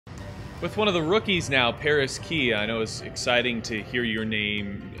With one of the rookies now, Paris Key, I know it's exciting to hear your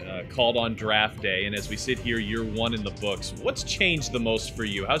name called on draft day, and as we sit here, year one in the books, what's changed the most for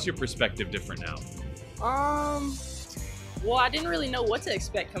you? How's your perspective different now? Well, I didn't really know what to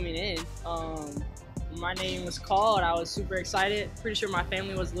expect coming in. My name was called. I was super excited. Pretty sure my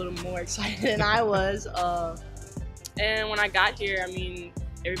family was a little more excited than I was. And when I got here, I mean,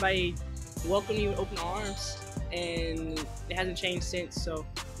 everybody welcomed me with open arms, and it hasn't changed since. So,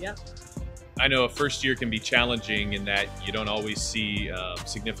 yeah. I know a first year can be challenging in that you don't always see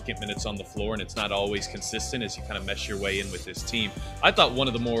significant minutes on the floor, and it's not always consistent as you kind of mesh your way in with this team. I thought one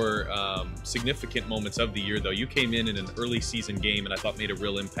of the more significant moments of the year, though, you came in an early season game and I thought made a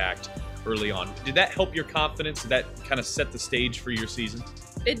real impact early on. Did that help your confidence? Did that kind of set the stage for your season?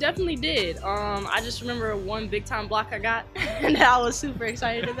 It definitely did. I just remember one big time block I got and that I was super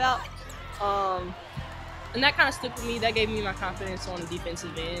excited about. And that kind of stuck with me. That gave me my confidence on the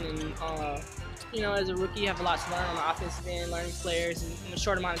defensive end. And, you know, as a rookie, you have a lot to learn on the offensive end, learning players in a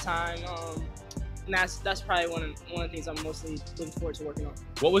short amount of time. And that's probably one of the things I'm mostly looking forward to working on.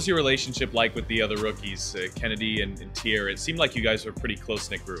 What was your relationship like with the other rookies, Kennedy and Tierra? It seemed like you guys were a pretty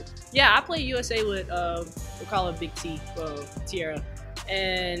close-knit group. Yeah, I played USA with, we'll call it Big T, Tierra.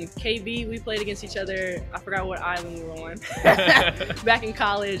 And KB, we played against each other. I forgot what island we were on back in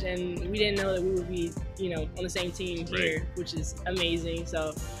college, and we didn't know that we would be, you know, on the same team here, right, which is amazing.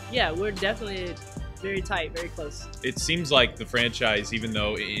 So, yeah, we're definitely very tight, very close. It seems like the franchise, even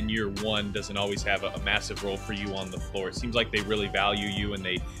though in year one doesn't always have a massive role for you on the floor, it seems like they really value you, and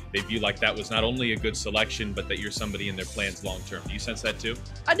they view like that was not only a good selection, but that you're somebody in their plans long term. Do you sense that too?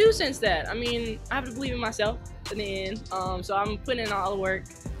 I do sense that. I mean, I have to believe in myself in the end. So I'm putting in all the work,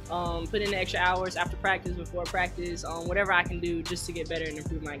 putting in the extra hours after practice, before practice, whatever I can do just to get better and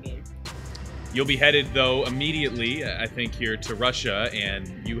improve my game. You'll be headed, though, immediately, I think, here to Russia,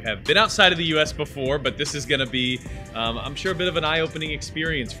 and you have been outside of the U.S. before, but this is going to be, I'm sure, a bit of an eye-opening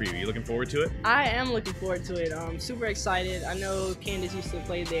experience for you. You looking forward to it? I am looking forward to it. I'm super excited. I know Candace used to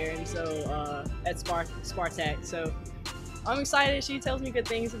play there, and so at Spartak, so I'm excited. She tells me good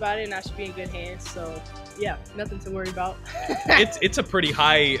things about it, and I should be in good hands. So, yeah, nothing to worry about. It's a pretty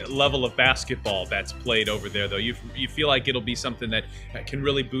high level of basketball that's played over there, though. You feel like it'll be something that can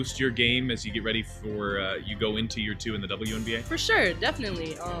really boost your game as you get ready for you go into year two in the WNBA? For sure,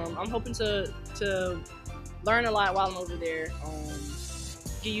 definitely. I'm hoping to learn a lot while I'm over there.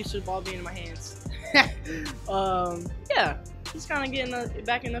 Get used to the ball being in my hands. Yeah, just kind of getting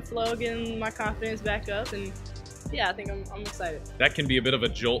back in the flow, getting my confidence back up, and yeah, I think I'm excited. That can be a bit of a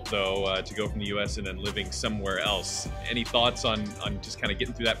jolt, though, to go from the U.S. and then living somewhere else. Any thoughts on just kind of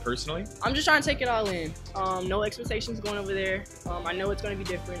getting through that personally? I'm just trying to take it all in. No expectations going over there. I know it's going to be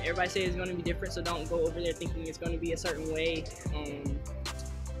different. Everybody says it's going to be different, so don't go over there thinking it's going to be a certain way. And,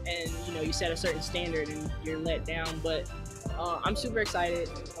 you know, you set a certain standard and you're let down. But I'm super excited.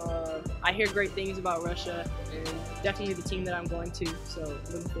 I hear great things about Russia, and definitely the team that I'm going to, so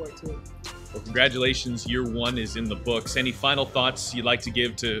I'm looking forward to it. Well, congratulations. Year one is in the books. Any final thoughts you'd like to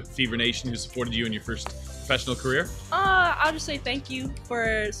give to Fever Nation, who supported you in your first professional career? I'll just say thank you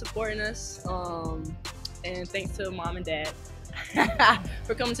for supporting us, and thanks to Mom and Dad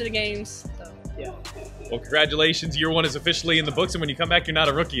for coming to the games. So, yeah. Well, congratulations. Year one is officially in the books, and when you come back, you're not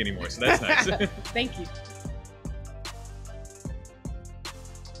a rookie anymore, so that's nice. Thank you.